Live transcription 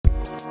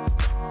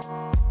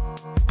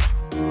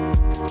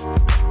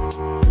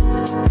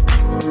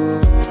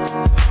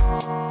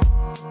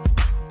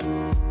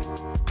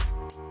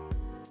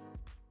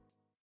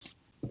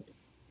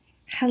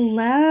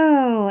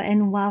Hello,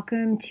 and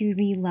welcome to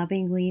the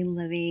Lovingly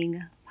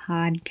Living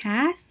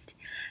podcast.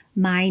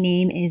 My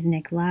name is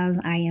Nick Love.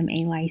 I am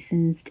a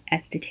licensed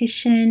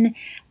esthetician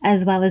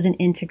as well as an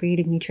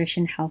integrative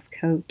nutrition health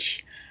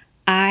coach.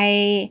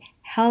 I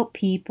help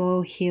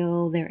people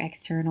heal their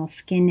external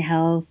skin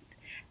health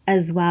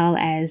as well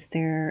as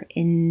their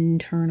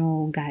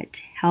internal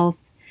gut health.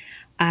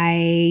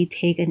 I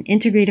take an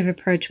integrative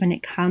approach when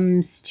it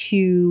comes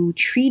to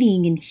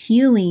treating and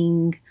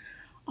healing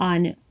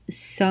on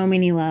so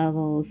many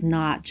levels,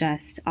 not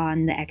just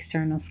on the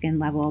external skin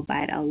level,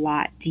 but a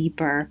lot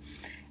deeper.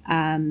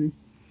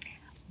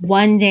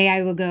 One day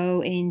I will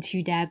go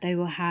into depth. I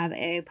will have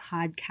a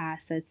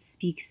podcast that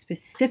speaks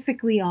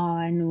specifically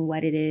on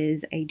what it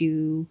is I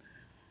do,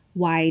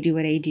 why I do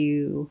what I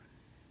do,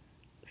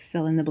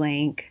 fill in the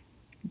blank, ...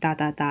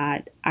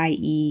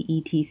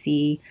 i.e.,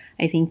 etc.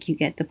 I think you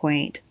get the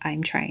point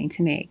I'm trying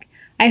to make.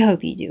 I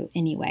hope you do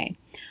anyway.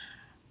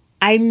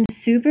 I'm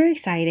super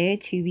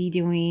excited to be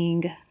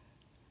doing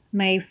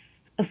my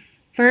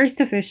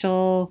first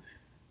official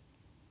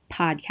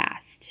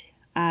podcast.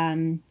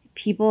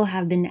 People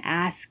have been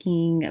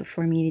asking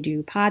for me to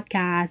do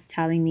podcasts,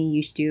 telling me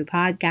you should do a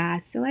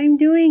podcast, so I'm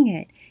doing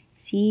it.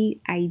 See,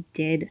 I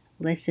did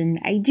listen.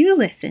 I do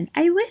listen.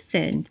 I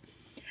listened.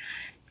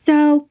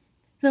 So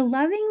the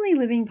Lovingly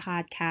Living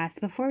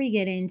podcast, before we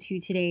get into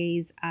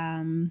today's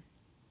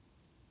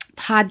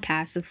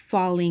podcast of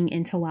falling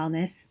into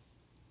wellness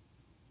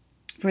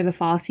for the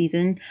fall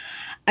season,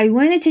 I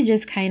wanted to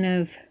just kind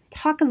of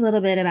talk a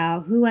little bit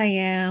about who I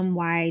am,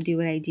 why I do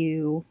what I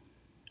do.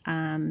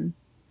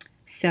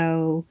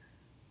 So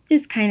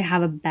just kind of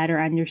have a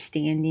better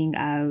understanding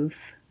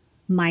of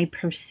my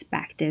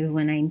perspective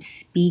when I'm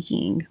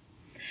speaking.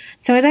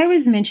 So as I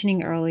was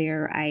mentioning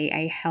earlier,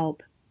 I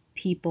help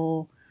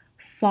people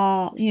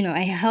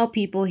I help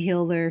people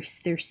heal their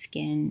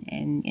skin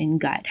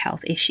and gut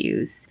health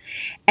issues.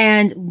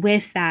 And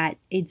with that,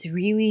 it's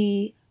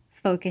really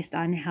focused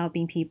on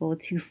helping people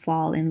to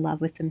fall in love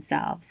with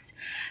themselves,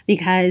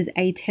 because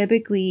I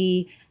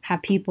typically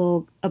have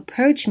people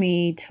approach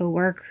me to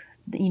work.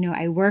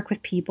 I work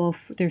with people.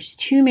 There's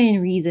two main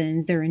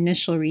reasons, their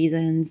initial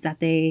reasons that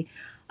they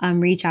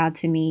reach out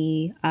to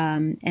me.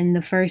 And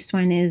the first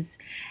one is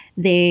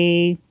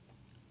they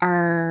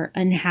are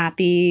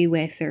unhappy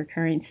with their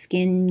current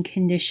skin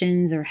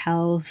conditions or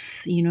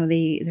health.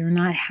 They're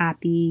not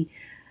happy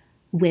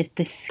with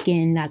the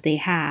skin that they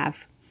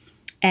have.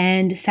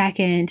 And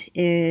second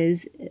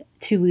is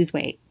to lose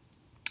weight.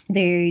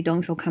 They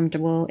don't feel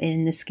comfortable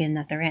in the skin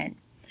that they're in.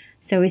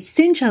 So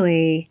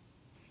essentially,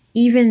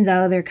 even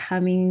though they're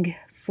coming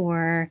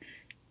for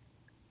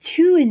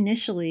two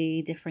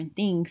initially different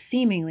things,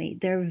 seemingly,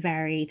 they're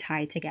very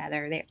tied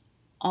together. They're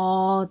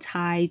all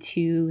tied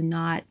to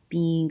not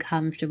being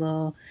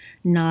comfortable,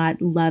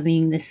 not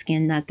loving the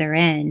skin that they're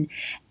in.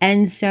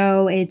 And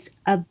so it's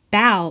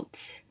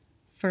about,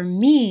 for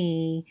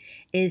me,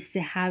 is to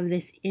have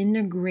this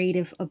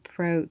integrative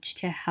approach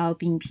to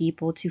helping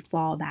people to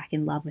fall back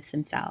in love with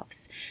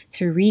themselves,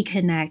 to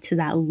reconnect to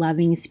that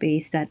loving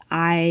space that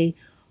I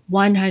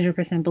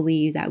 100%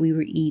 believe that we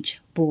were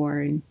each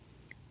born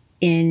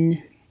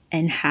in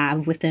and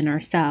have within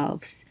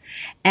ourselves.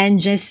 And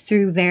just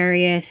through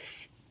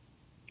various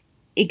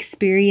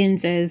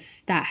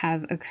experiences that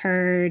have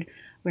occurred,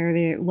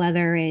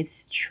 whether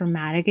it's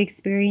traumatic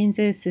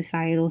experiences,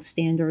 societal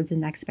standards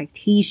and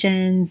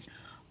expectations,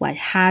 what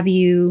have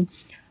you,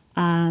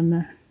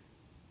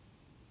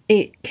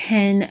 it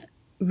can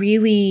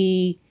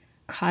really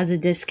cause a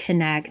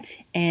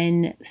disconnect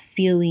and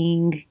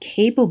feeling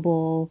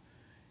capable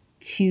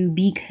to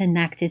be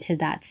connected to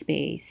that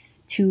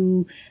space,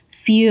 to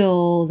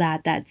feel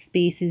that that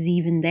space is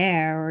even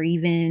there, or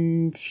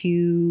even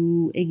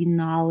to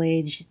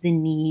acknowledge the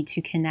need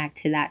to connect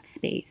to that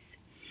space.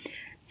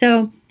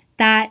 So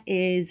that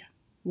is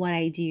what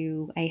I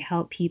do. I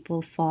help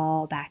people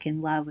fall back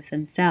in love with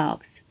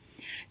themselves.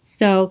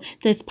 So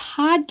this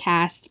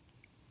podcast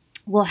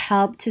will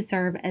help to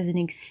serve as an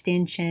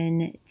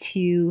extension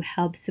to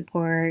help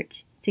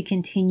support, to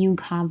continue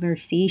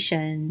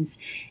conversations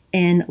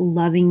and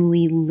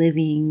lovingly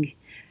living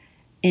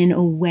in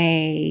a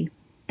way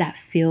that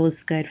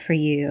feels good for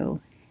you.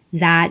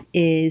 That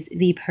is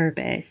the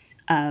purpose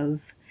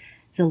of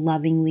the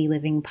Lovingly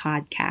Living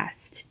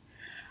podcast.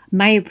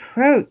 My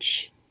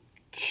approach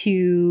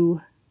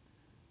to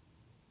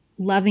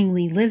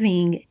lovingly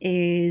living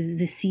is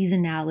the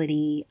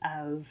seasonality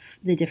of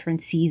the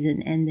different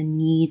season and the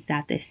needs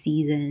that the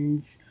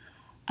seasons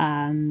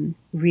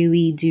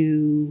really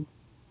do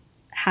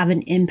have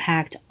an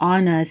impact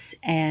on us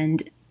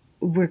and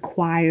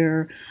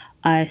require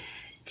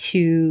us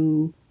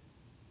to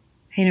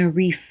kind of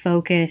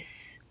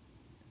refocus,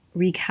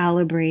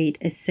 recalibrate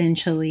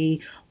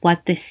essentially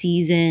what the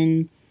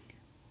season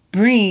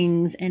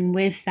brings. And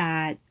with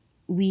that,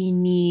 we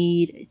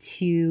need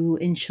to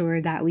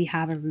ensure that we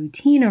have a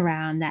routine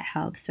around that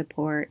helps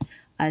support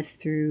us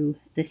through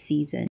the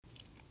season.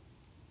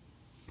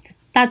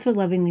 That's what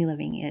Lovingly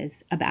Living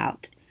is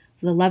about.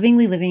 The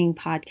Lovingly Living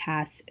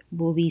podcast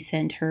will be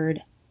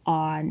centered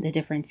on the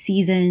different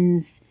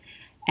seasons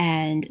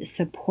and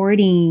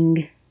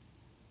supporting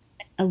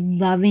a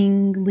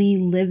lovingly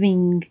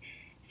living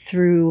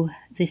through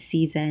the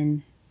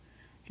season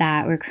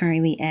that we're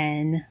currently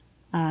in,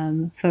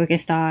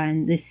 focused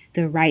on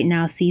the right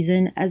now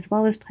season as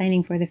well as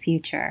planning for the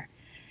future.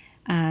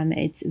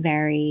 It's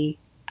very,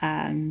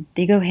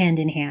 they go hand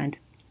in hand.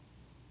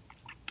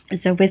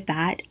 So, with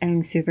that,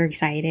 I'm super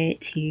excited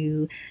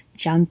to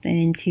jump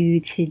into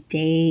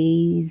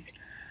today's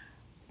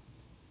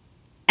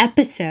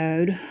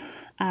episode,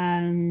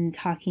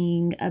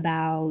 talking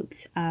about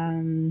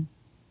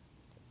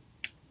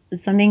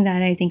something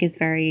that I think is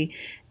very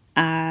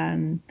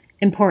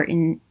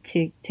important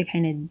to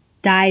kind of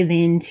dive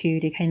into,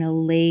 to kind of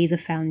lay the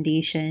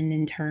foundation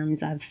in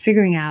terms of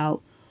figuring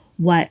out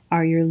what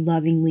are your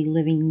lovingly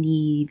living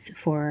needs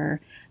for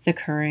the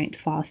current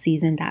fall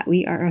season that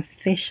we are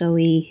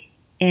officially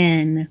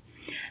in.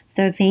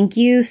 So, thank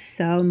you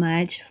so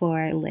much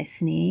for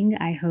listening.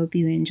 I hope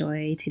you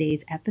enjoy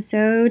today's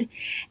episode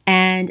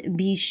and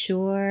be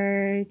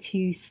sure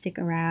to stick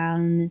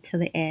around till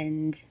the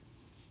end.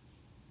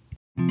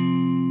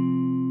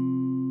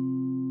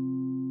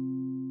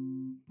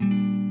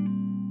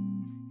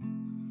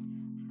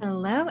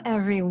 Hello,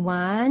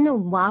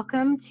 everyone.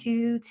 Welcome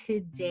to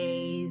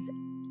today's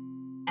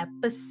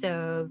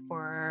episode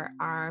for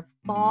our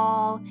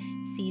fall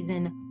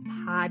season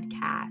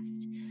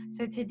podcast.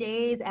 So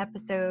today's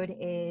episode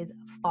is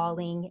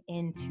falling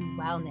into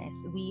wellness.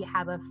 We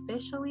have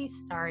officially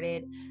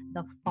started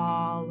the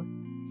fall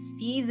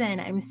season.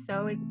 I'm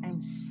so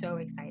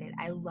excited.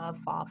 I love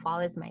fall. Fall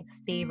is my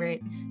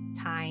favorite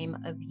time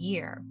of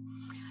year.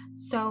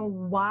 So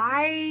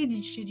why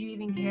should you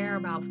even care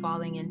about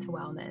falling into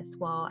wellness?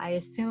 Well, I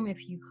assume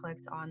if you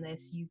clicked on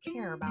this, you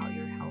care about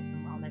your health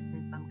and wellness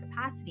in some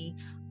capacity.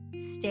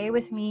 Stay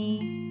with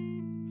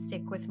me,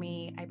 stick with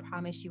me. I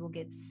promise you will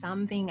get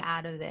something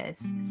out of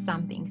this,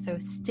 something. So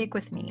stick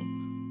with me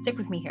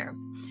here.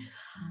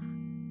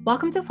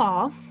 Welcome to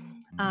fall.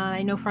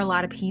 I know for a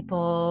lot of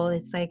people,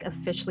 it's like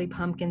officially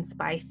pumpkin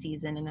spice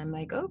season. And I'm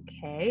like,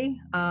 okay,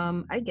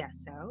 I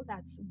guess so.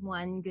 That's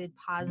one good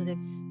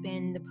positive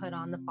spin to put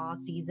on the fall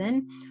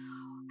season.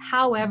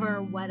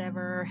 However,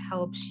 whatever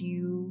helps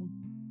you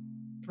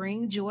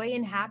bring joy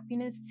and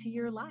happiness to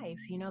your life,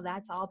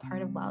 that's all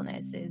part of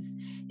wellness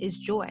is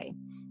joy.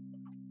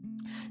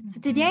 So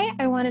today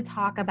I want to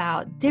talk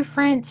about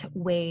different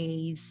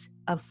ways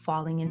of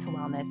falling into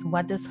wellness.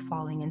 What does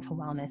falling into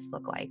wellness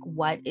look like?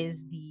 What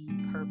is the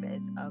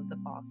purpose of the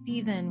fall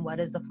season? What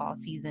does the fall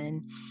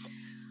season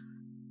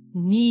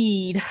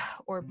need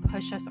or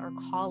push us or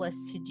call us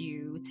to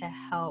do to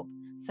help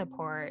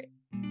support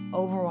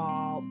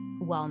overall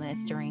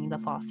wellness during the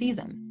fall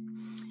season?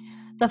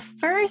 The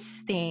first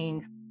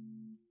thing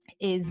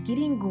is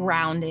getting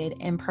grounded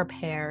and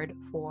prepared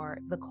for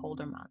the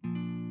colder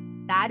months.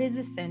 That is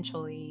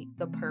essentially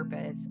the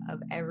purpose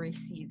of every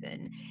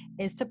season,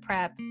 is to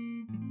prep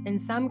in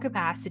some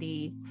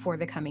capacity for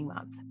the coming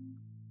month.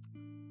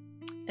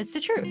 It's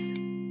the truth.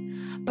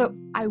 But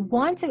I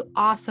want to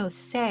also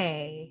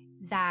say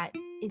that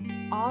it's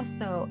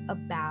also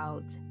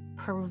about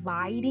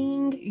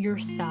providing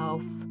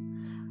yourself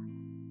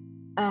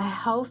a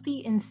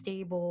healthy and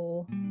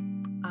stable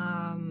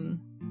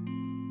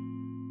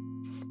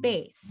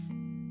space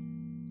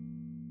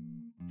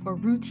or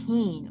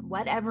routine,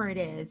 whatever it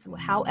is,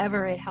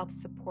 however it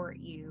helps support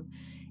you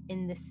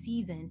in the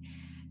season.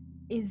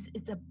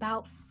 It's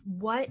about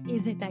what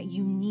is it that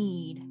you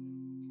need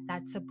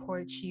that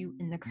supports you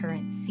in the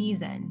current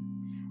season,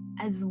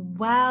 as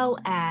well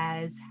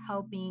as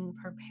helping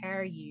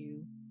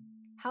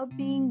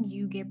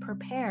you get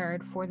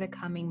prepared for the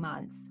coming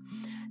months.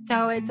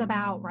 So it's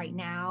about right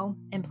now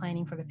and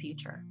planning for the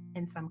future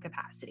in some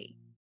capacity.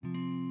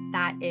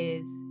 That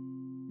is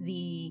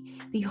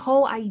the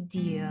whole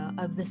idea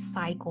of the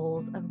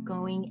cycles of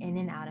going in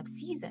and out of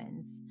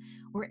seasons.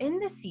 We're in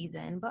the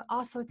season, but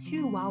also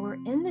too, while we're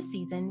in the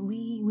season,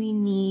 we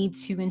need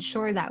to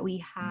ensure that we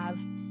have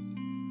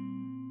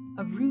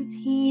a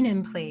routine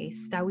in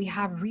place, that we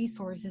have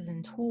resources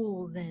and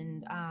tools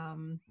and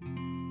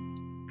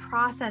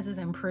processes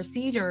and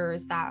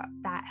procedures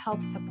that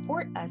help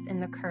support us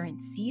in the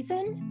current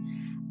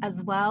season,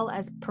 as well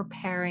as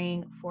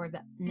preparing for the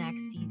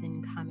next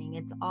season coming.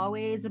 It's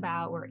always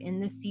about we're in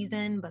the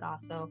season, but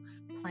also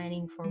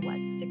planning for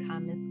what's to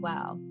come as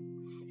well.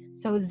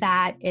 So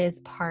that is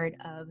part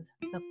of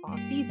the fall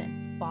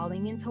season.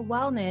 Falling into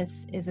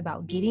wellness is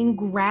about getting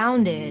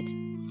grounded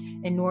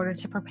in order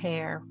to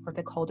prepare for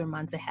the colder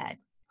months ahead,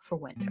 for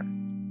winter.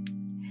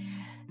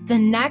 The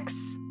next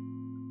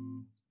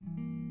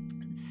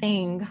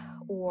thing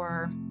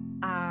or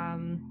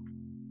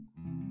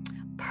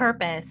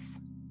purpose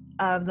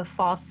of the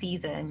fall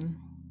season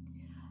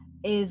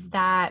is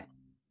that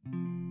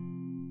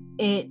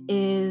it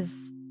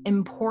is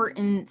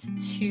important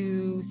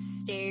to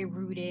stay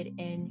rooted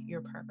in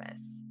your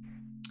purpose.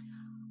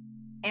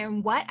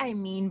 And what I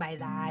mean by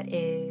that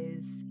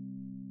is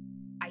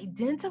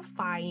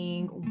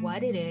identifying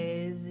what it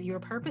is your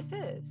purpose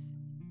is.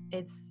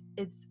 It's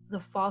the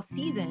fall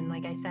season.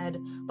 Like I said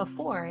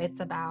before, it's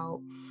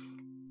about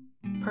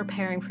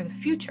preparing for the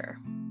future.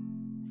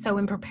 So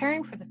in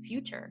preparing for the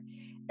future,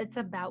 it's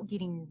about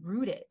getting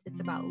rooted. It's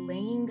about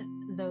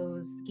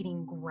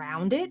getting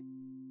grounded,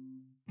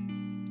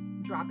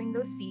 dropping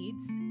those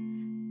seeds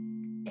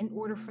in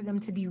order for them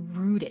to be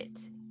rooted,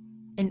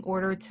 in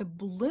order to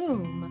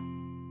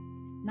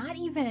bloom, not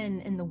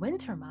even in the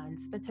winter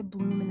months, but to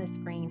bloom in the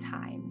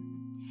springtime.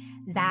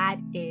 That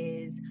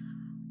is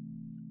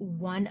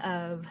one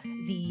of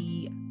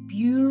the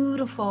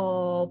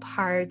beautiful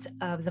parts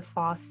of the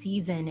fall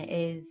season,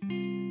 is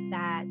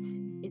that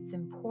it's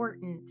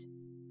important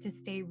to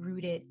stay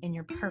rooted in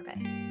your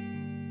purpose.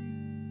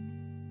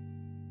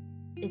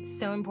 It's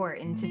so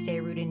important to stay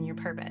rooted in your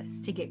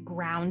purpose, to get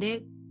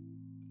grounded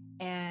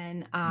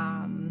and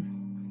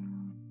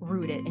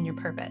rooted in your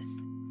purpose.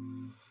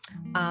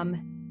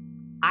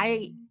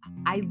 I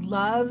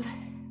love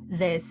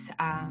this.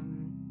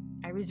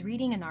 I was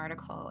reading an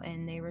article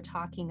and they were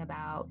talking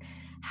about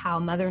how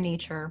Mother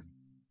Nature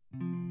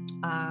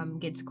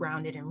gets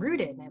grounded and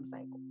rooted. And I was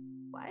like,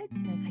 what?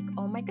 And I was like,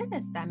 oh my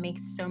goodness, that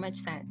makes so much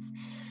sense.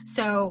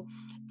 So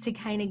to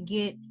kind of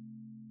get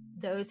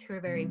those who are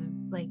very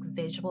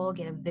visual,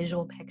 get a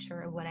visual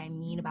picture of what I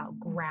mean about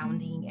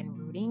grounding and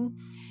rooting,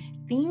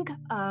 think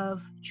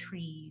of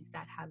trees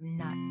that have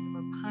nuts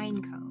or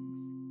pine cones.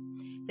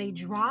 They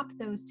drop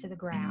those to the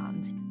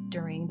ground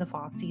during the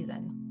fall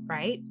season,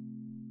 right?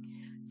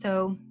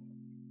 So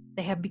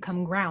they have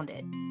become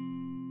grounded.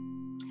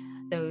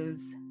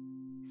 Those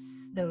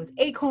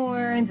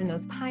acorns and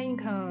those pine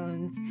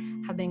cones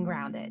have been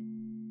grounded.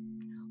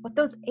 What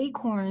those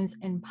acorns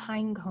and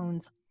pine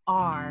cones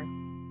are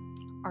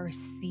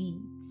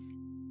seeds.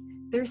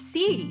 They're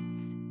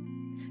seeds.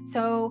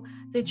 So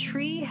the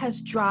tree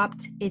has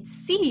dropped its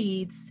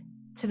seeds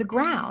to the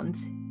ground.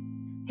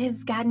 It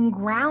has gotten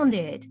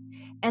grounded.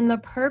 And the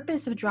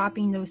purpose of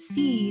dropping those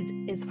seeds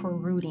is for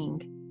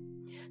rooting.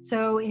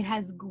 So it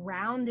has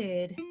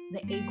grounded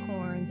the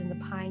acorns and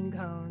the pine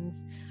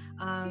cones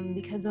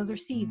because those are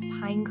seeds.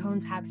 Pine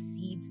cones have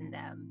seeds in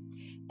them.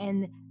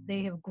 And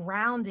they have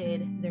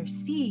grounded their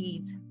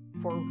seeds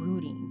for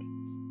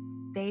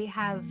rooting. They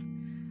have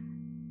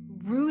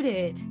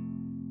rooted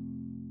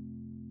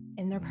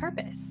in their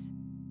purpose.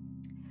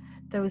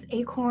 Those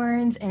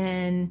acorns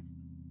and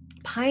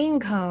pine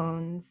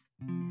cones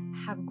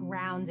have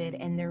grounded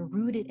and they're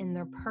rooted in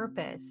their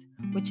purpose,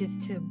 which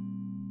is to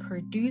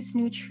produce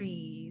new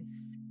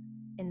trees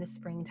in the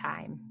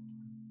springtime.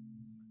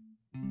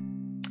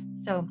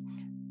 So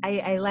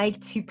I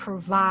like to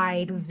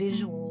provide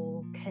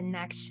visual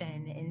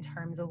connection in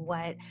terms of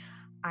what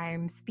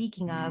I'm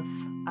speaking of,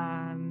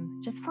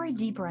 just for a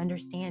deeper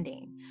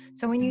understanding.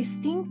 So when you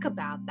think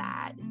about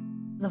that,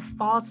 the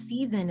fall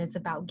season is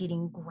about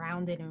getting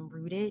grounded and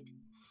rooted.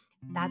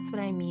 That's what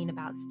I mean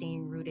about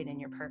staying rooted in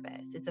your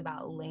purpose. It's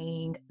about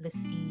laying the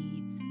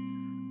seeds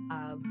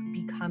of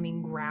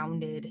becoming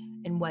grounded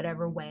in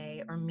whatever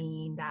way or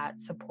mean that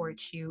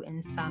supports you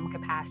in some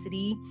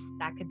capacity.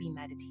 That could be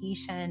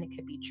meditation, it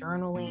could be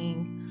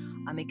journaling,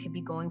 it could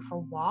be going for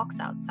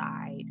walks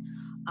outside.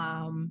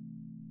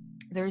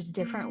 There's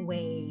different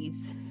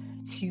ways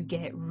to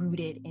get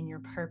rooted in your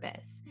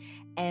purpose.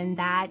 And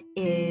that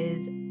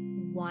is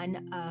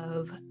one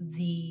of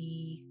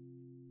the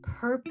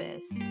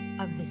purpose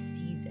of the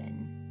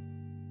season,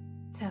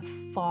 to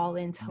fall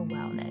into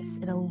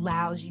wellness. It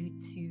allows you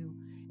to,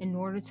 in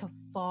order to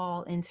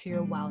fall into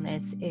your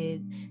wellness,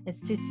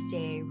 is to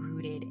stay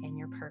rooted in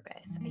your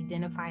purpose,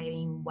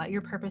 identifying what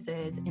your purpose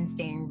is and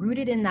staying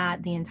rooted in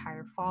that the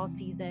entire fall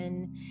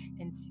season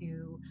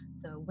into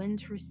the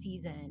winter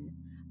season,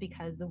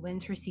 because the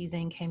winter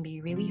season can be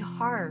really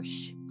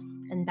harsh.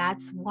 And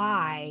that's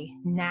why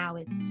now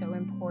it's so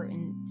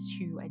important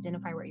to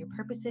identify what your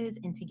purpose is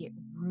and to get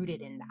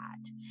rooted in that,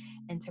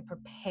 and to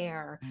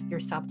prepare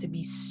yourself to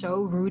be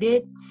so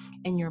rooted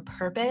in your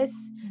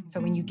purpose.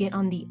 So when you get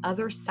on the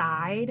other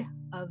side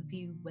of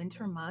the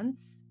winter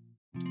months,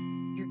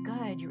 you're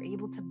good. You're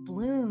able to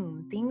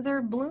bloom. Things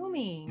are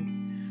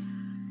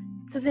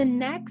blooming. So the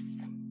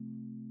next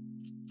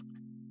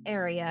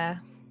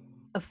area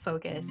of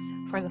focus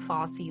for the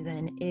fall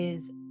season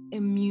is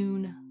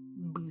immune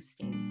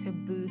boosting, to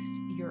boost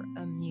your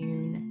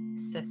immune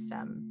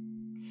system.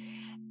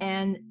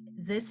 And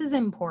this is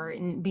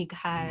important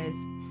because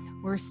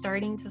we're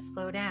starting to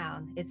slow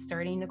down. It's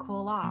starting to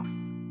cool off.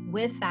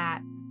 With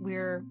that,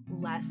 we're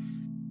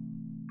less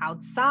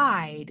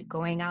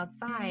going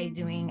outside,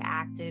 doing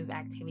active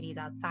activities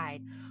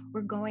outside.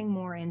 We're going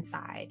more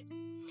inside.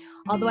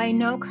 Although I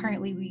know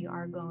currently we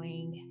are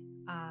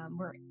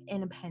we're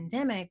in a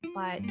pandemic,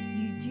 but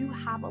you do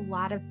have a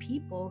lot of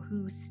people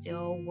who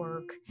still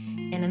work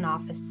in an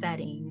office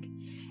setting.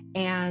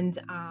 And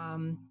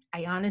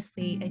I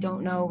honestly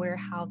don't know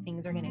how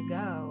things are going to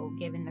go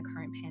given the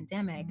current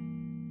pandemic.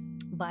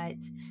 But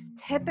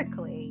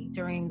typically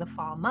during the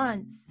fall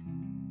months,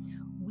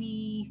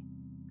 we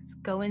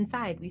go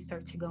inside. We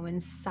start to go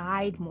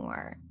inside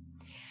more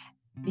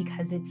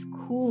because it's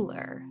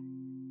cooler.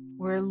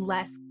 We're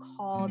less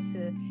called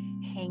to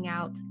hang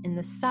out in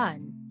the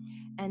sun.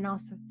 And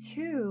also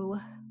too,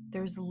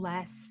 there's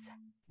less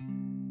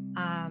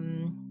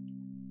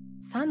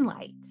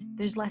sunlight,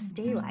 there's less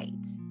daylight.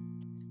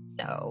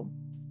 So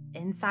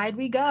inside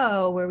we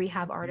go, where we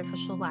have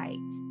artificial light.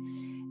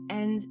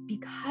 And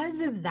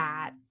because of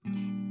that,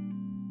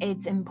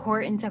 it's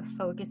important to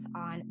focus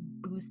on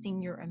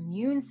boosting your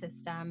immune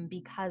system,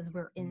 because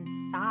we're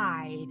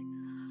inside,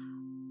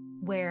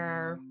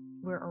 where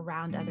we're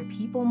around other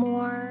people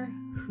more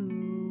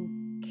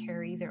who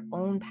carry their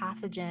own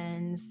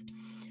pathogens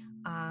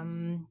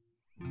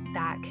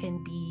that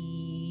can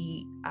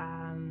be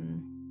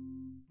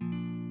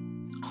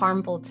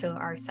harmful to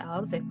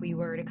ourselves if we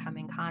were to come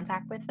in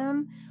contact with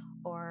them,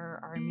 or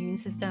our immune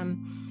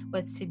system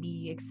was to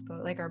be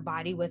exposed, like our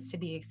body was to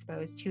be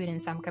exposed to it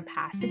in some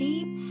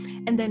capacity.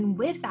 And then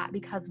with that,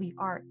 because we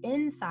are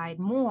inside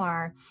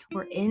more,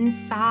 we're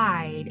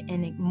inside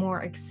and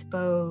more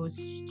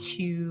exposed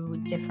to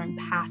different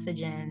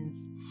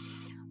pathogens,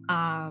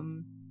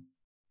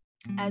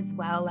 as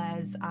well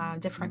as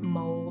different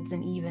molds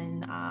and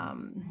even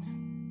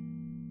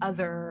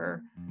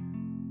other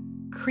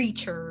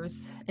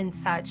creatures and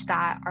such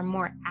that are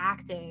more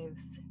active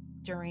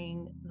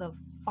during the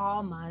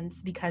fall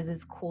months, because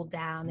it's cooled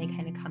down. They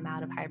kind of come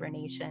out of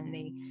hibernation.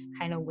 They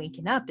kind of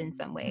waken up in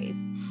some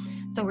ways.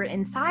 So we're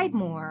inside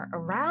more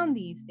around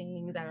these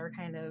things that are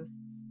kind of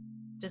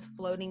just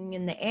floating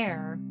in the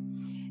air.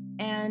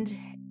 And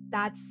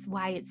that's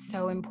why it's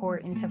so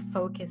important to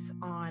focus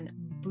on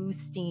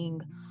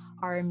boosting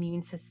our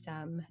immune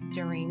system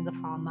during the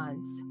fall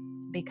months,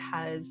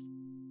 because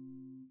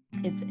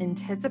it's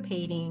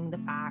anticipating the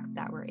fact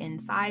that we're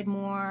inside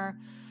more,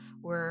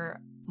 we're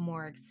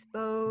more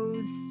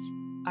exposed,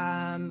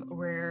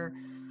 we're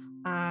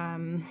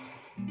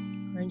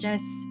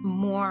just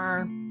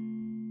more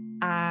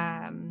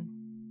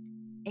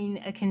in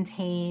a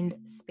contained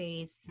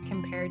space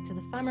compared to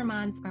the summer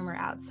months when we're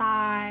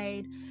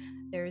outside.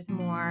 There's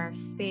more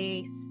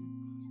space.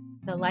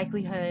 The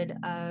likelihood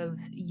of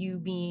you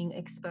being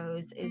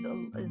exposed is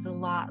a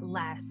lot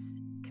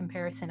less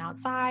comparison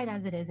outside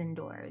as it is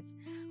indoors.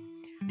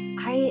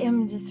 I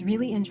am just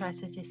really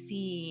interested to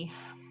see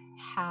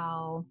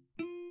how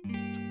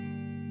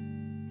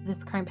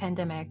this current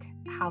pandemic,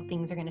 how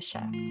things are going to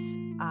shift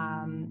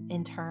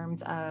in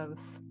terms of,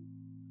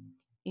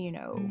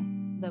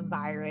 the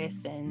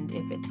virus, and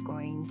if it's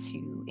going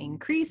to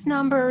increase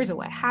numbers or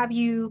what have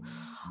you.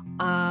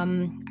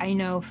 I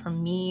know for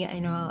me,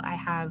 I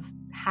have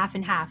half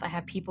and half. I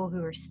have people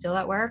who are still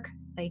at work,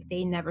 like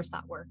they never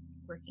stopped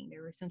working. They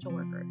were essential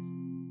workers.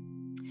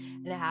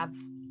 And I have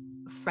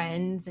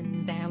friends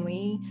and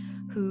family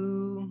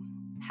who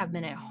have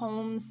been at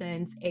home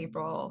since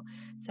April.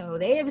 So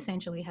they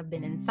essentially have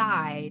been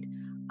inside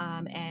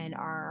and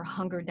are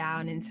hunkered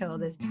down until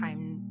this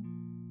time,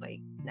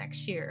 like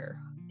next year,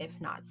 if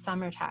not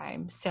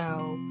summertime.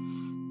 So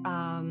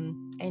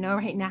I know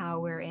right now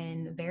we're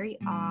in very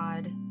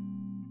odd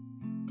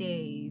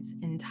days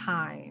and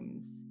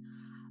times,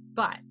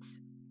 but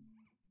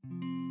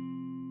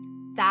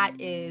that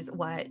is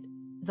what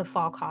the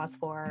fall calls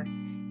for,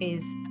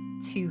 is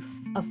to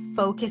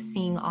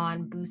focusing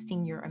on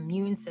boosting your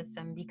immune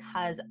system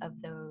because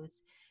of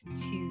those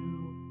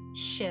two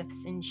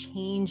shifts and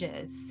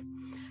changes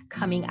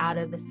coming out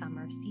of the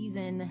summer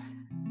season,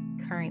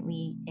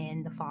 currently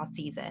in the fall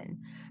season.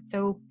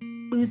 So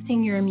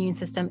boosting your immune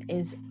system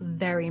is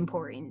very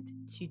important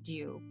to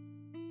do.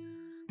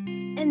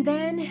 And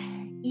then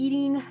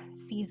eating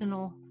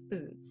seasonal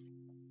foods.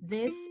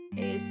 This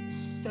is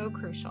so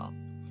crucial.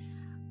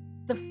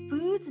 The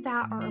foods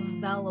that are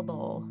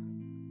available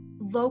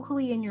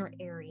locally in your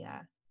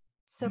area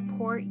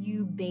support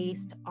you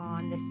based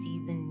on the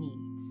season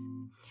needs.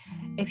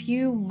 If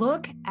you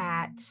look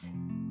at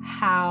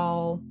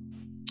how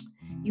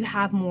you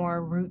have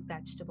more root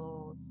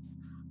vegetables,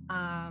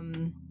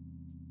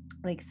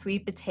 like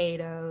sweet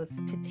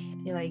potatoes,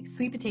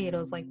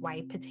 like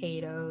white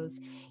potatoes,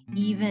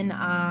 even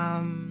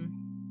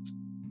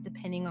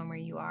depending on where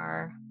you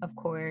are, of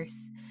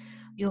course,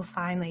 you'll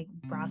find like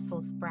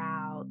Brussels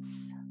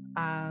sprouts,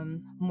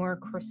 more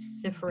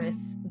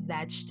cruciferous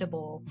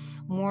vegetable,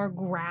 more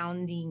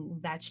grounding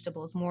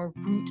vegetables, more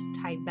root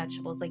type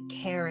vegetables like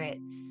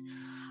carrots.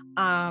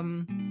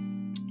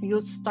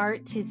 You'll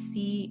start to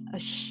see a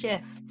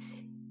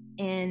shift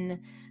in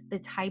the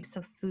types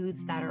of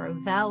foods that are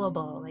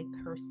available, like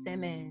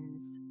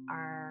persimmons,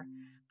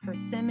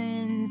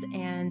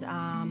 and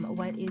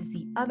what is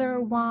the other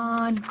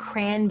one?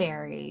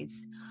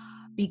 Cranberries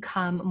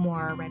become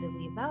more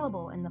readily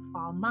available in the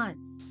fall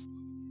months.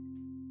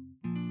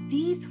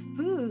 These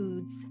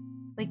foods,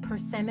 like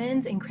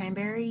persimmons and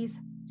cranberries,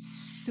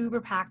 super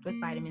packed with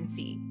vitamin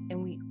C.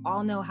 And we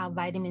all know how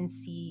vitamin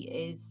C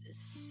is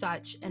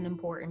such an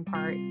important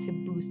part to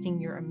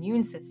boosting your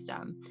immune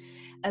system,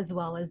 as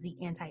well as the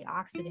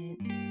antioxidant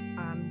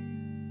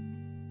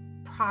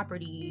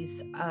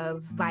properties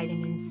of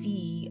vitamin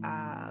C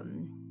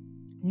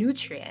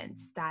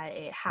nutrients that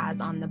it has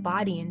on the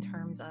body in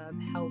terms of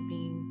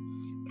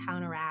helping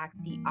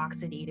counteract the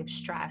oxidative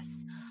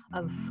stress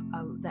of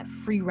that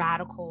free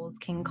radicals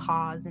can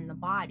cause in the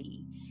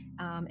body.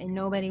 And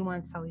nobody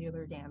wants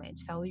cellular damage.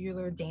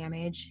 Cellular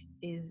damage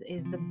is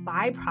the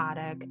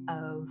byproduct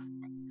of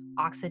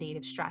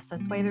oxidative stress.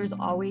 That's why there's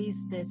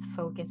always this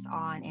focus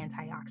on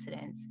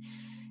antioxidants.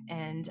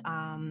 And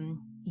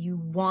you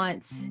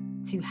want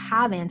to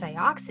have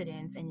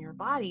antioxidants in your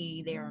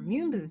body. They are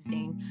immune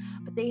boosting,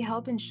 but they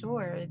help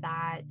ensure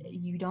that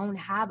you don't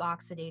have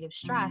oxidative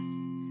stress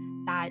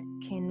that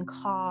can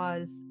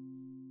cause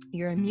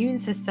your immune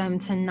system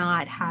to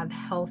not have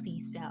healthy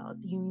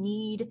cells. You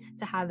need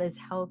to have as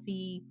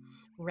healthy,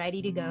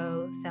 ready to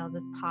go cells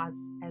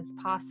as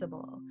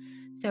possible.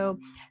 So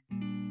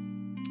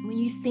when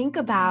you think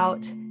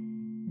about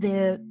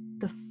the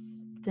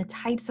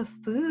types of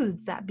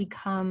foods that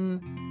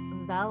become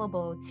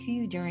available to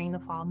you during the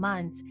fall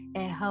months,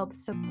 it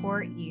helps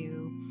support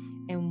you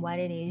in what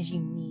it is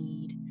you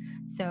need.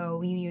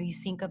 So you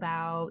think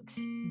about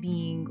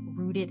being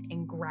rooted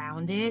and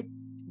grounded.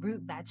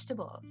 Root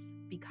vegetables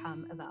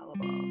become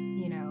available.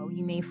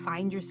 You may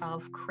find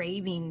yourself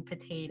craving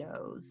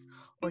potatoes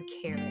or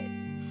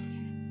carrots.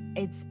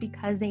 It's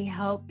because they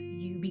help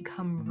you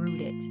become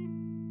rooted.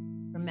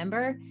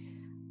 Remember,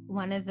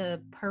 one of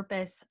the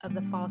purpose of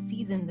the fall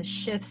season, the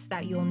shifts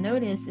that you'll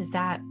notice, is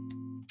that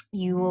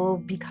you will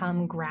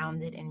become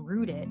grounded and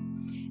rooted,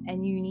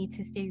 and you need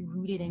to stay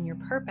rooted in your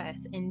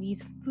purpose. And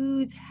these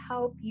foods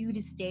help you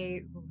to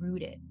stay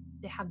rooted.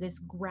 They have this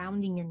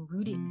grounding and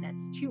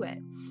rootedness to it.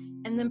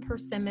 And then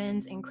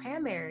persimmons and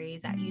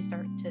cranberries that you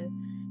start to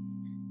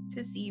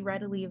see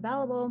readily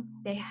available,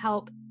 they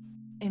help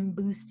in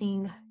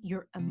boosting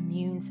your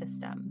immune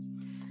system.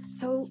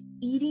 So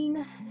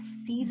eating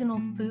seasonal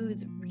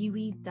foods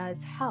really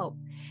does help.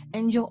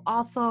 And you'll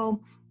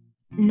also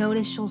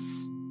notice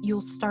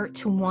you'll start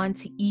to want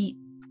to eat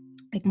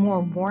like more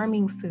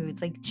warming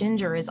foods. Like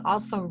ginger is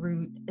also a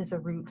root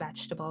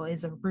vegetable,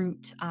 is a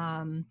root.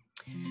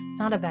 It's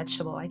not a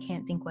vegetable. I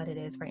can't think what it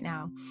is right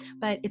now,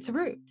 but it's a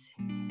root,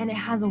 and it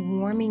has a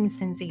warming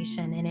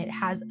sensation, and it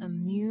has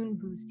immune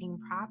boosting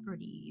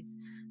properties.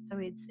 So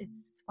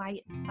it's why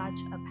it's such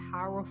a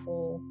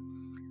powerful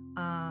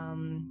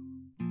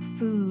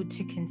food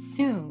to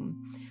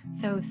consume.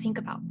 So think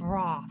about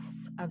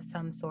broths of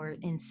some sort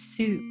and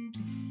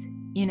soups.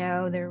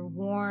 They're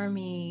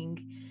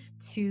warming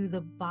to the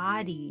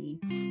body.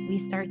 We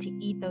start to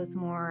eat those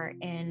more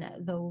in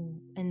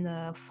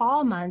the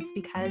fall months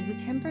because the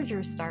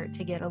temperatures start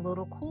to get a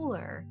little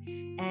cooler,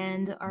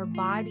 and our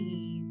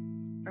bodies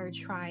are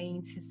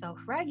trying to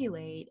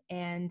self-regulate.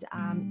 And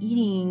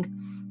eating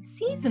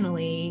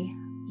seasonally,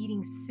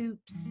 eating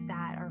soups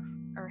that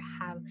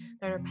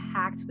are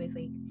packed with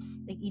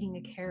like eating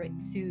a carrot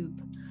soup,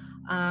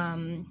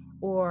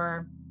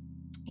 or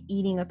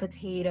eating a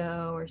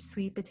potato or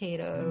sweet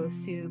potato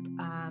soup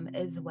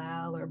as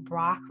well, or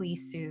broccoli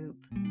soup,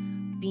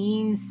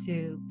 bean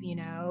soup.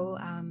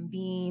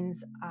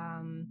 Beans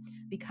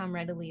become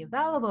readily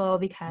available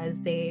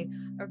because they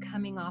are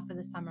coming off of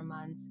the summer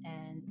months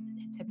and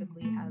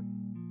typically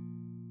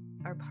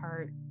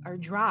are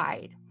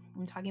dried.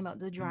 I'm talking about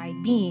the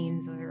dried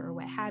beans or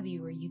what have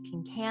you, or you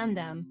can can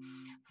them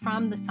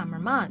from the summer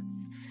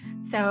months.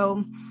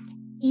 So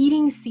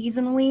eating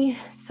seasonally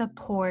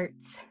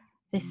supports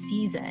the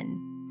season.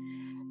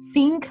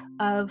 Think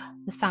of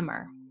the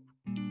summer.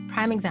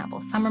 Prime example,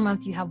 summer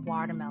months, you have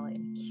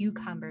watermelon,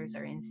 cucumbers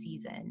are in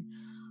season,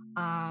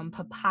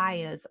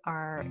 papayas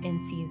are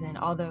in season,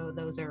 although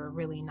those are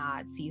really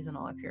not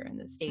seasonal if you're in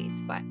the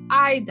States, but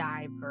I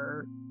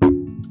divert.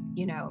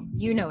 You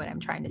know what I'm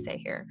trying to say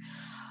here.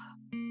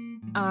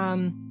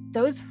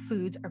 Those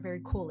foods are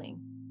very cooling.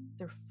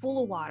 They're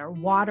full of water.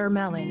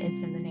 Watermelon,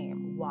 it's in the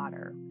name,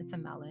 water. It's a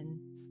melon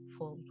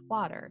full of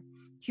water.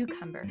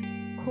 Cucumber,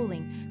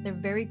 cooling. They're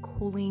very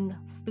cooling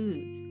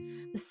foods.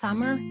 The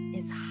summer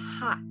is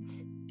hot.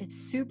 It's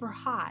super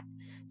hot.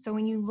 So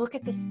when you look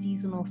at the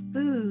seasonal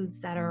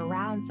foods that are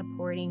around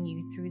supporting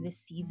you through the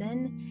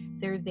season,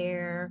 they're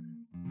there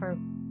for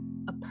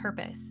a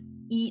purpose.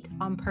 Eat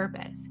on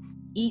purpose.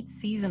 Eat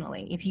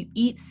seasonally. If you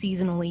eat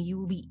seasonally, you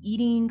will be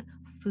eating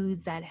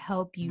foods that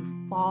help you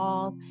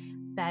fall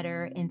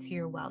better into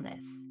your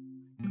wellness.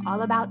 It's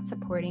all about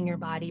supporting your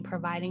body,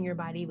 providing your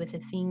body with the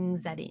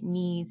things that it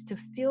needs to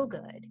feel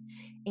good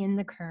in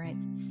the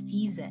current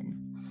season.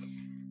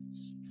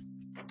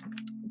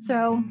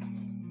 So,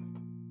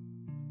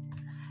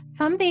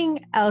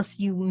 something else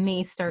you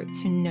may start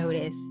to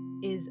notice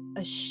is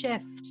a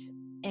shift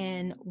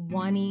in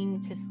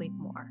wanting to sleep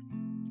more.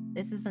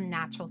 This is a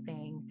natural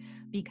thing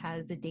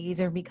because the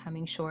days are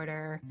becoming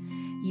shorter.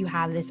 You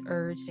have this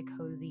urge to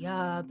cozy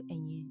up,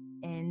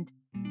 and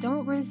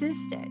don't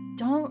resist it.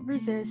 Don't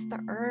resist the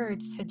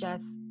urge to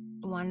just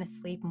want to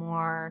sleep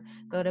more,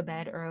 go to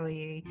bed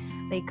early,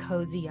 like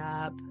cozy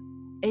up.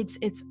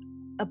 It's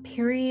a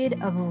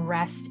period of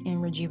rest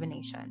and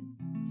rejuvenation.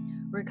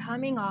 We're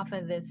coming off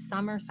of this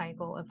summer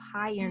cycle of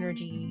high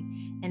energy,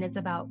 and it's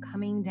about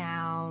coming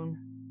down,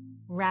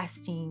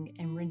 resting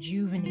and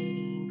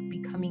rejuvenating,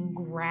 becoming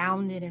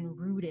grounded and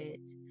rooted,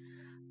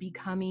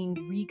 becoming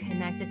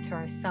reconnected to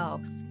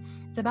ourselves.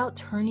 It's about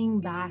turning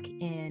back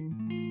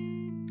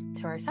in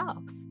to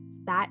ourselves.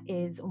 That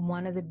is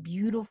one of the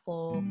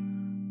beautiful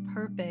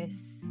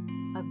purpose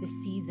of the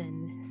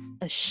seasons,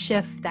 a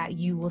shift that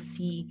you will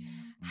see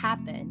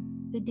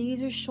happen. The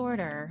days are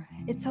shorter.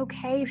 It's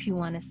okay if you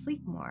want to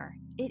sleep more.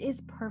 It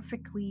is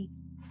perfectly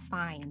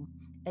fine.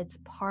 It's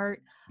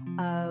part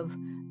of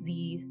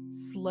the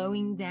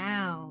slowing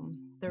down,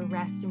 the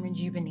rest and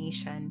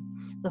rejuvenation,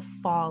 the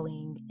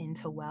falling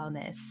into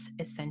wellness,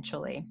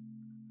 essentially.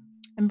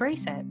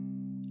 Embrace it.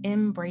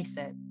 Embrace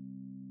it.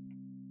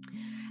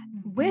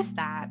 With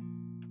that,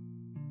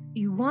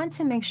 you want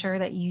to make sure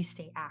that you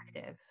stay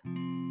active.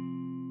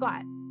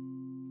 But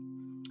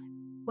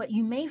what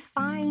you may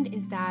find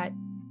is that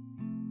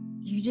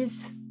you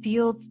just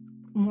feel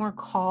more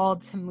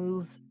called to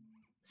move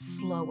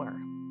slower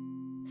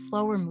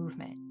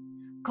movement.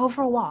 Go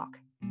for a walk.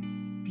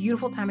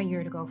 Beautiful time of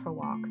year to go for a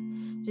walk.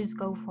 Just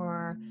go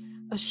for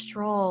a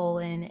stroll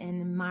and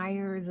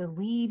admire the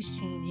leaves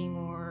changing,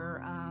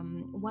 or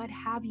what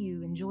have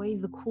you. Enjoy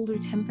the cooler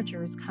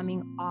temperatures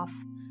coming off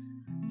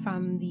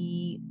from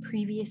the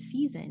previous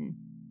season.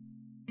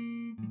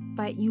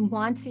 But you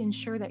want to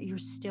ensure that you're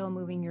still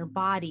moving your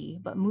body,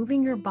 but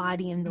moving your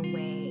body in the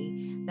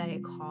way that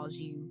it calls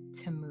you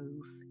to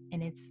move.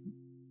 And it's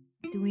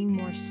doing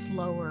more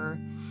slower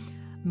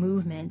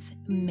movements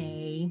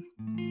may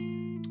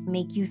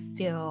make you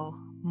feel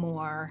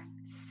more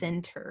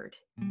centered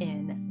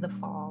in the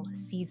fall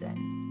season.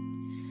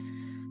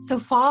 So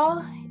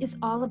fall is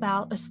all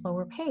about a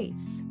slower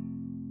pace.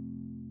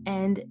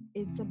 And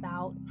it's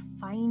about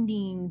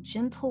finding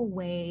gentle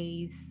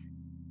ways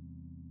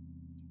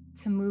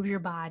to move your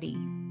body,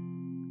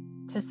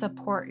 to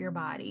support your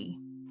body,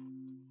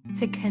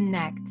 to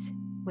connect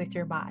with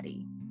your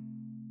body.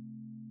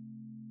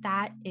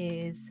 That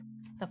is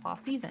the fall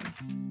season.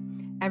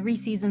 Every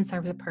season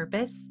serves a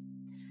purpose.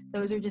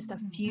 Those are just a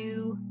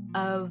few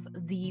of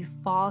the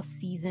fall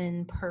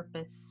season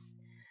purposes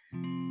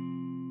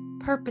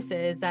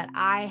that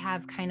I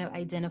have kind of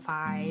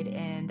identified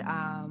and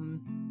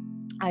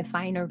I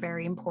find are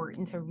very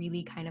important to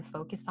really kind of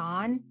focus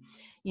on.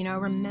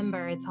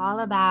 Remember, it's all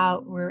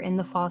about, we're in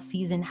the fall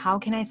season. How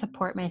can I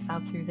support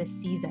myself through this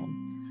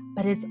season?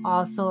 But it's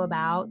also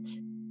about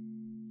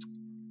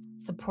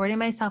supporting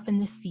myself in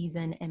this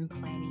season and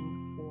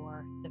planning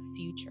for the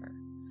future.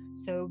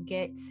 So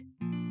get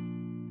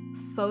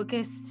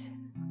focused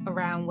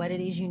around what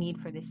it is you need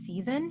for this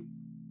season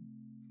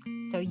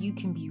so you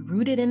can be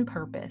rooted in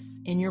purpose,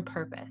 in your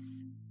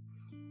purpose,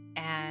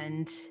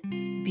 and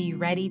be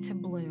ready to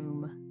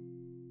bloom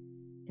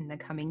in the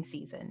coming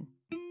season.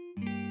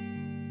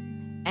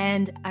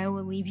 And I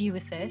will leave you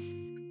with this.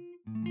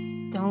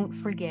 Don't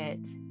forget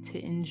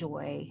to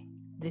enjoy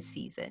the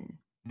season.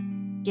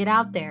 Get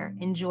out there,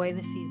 enjoy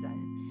the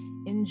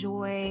season.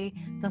 Enjoy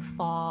the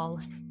fall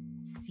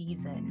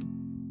season.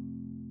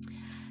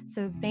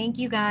 So thank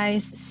you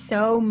guys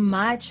so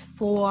much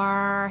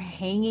for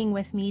hanging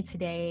with me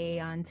today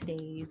on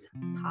today's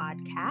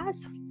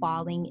podcast,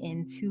 Falling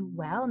into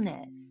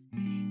Wellness.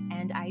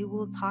 And I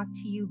will talk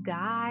to you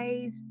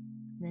guys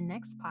in the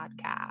next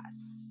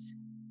podcast.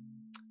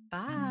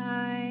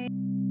 Bye.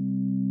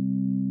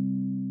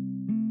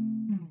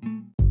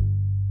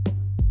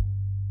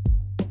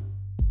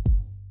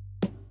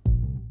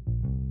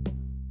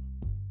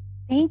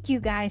 Thank you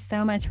guys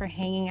so much for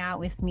hanging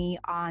out with me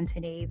on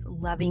today's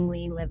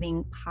Lovingly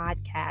Living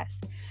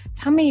podcast.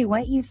 Tell me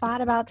what you thought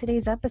about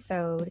today's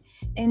episode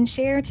and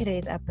share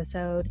today's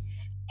episode.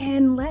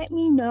 And let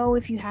me know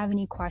if you have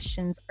any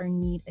questions or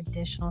need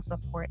additional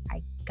support.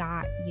 I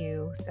got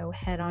you. So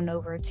head on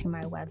over to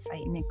my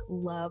website,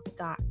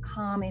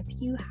 nicklove.com, if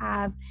you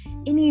have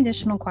any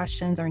additional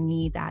questions or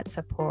need that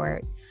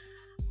support.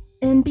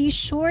 And be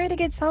sure to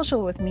get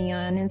social with me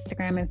on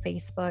Instagram and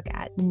Facebook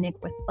at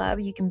Nick with Love.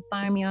 You can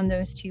find me on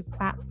those two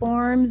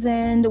platforms.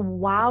 And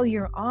while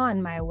you're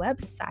on my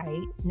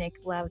website,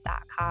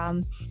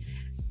 nicklove.com,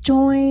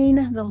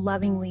 join the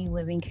Lovingly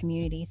Living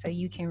community so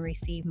you can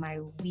receive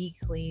my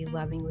weekly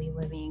Lovingly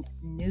Living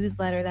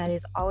newsletter that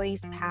is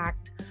always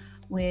packed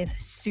with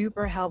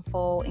super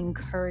helpful,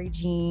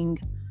 encouraging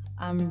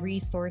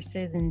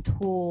resources and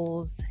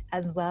tools,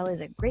 as well as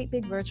a great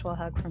big virtual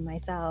hug from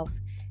myself.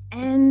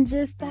 And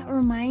just that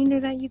reminder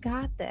that you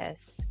got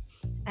this.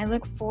 I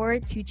look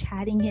forward to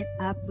chatting it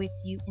up with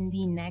you in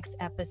the next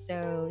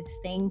episode.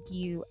 Thank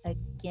you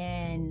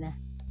again.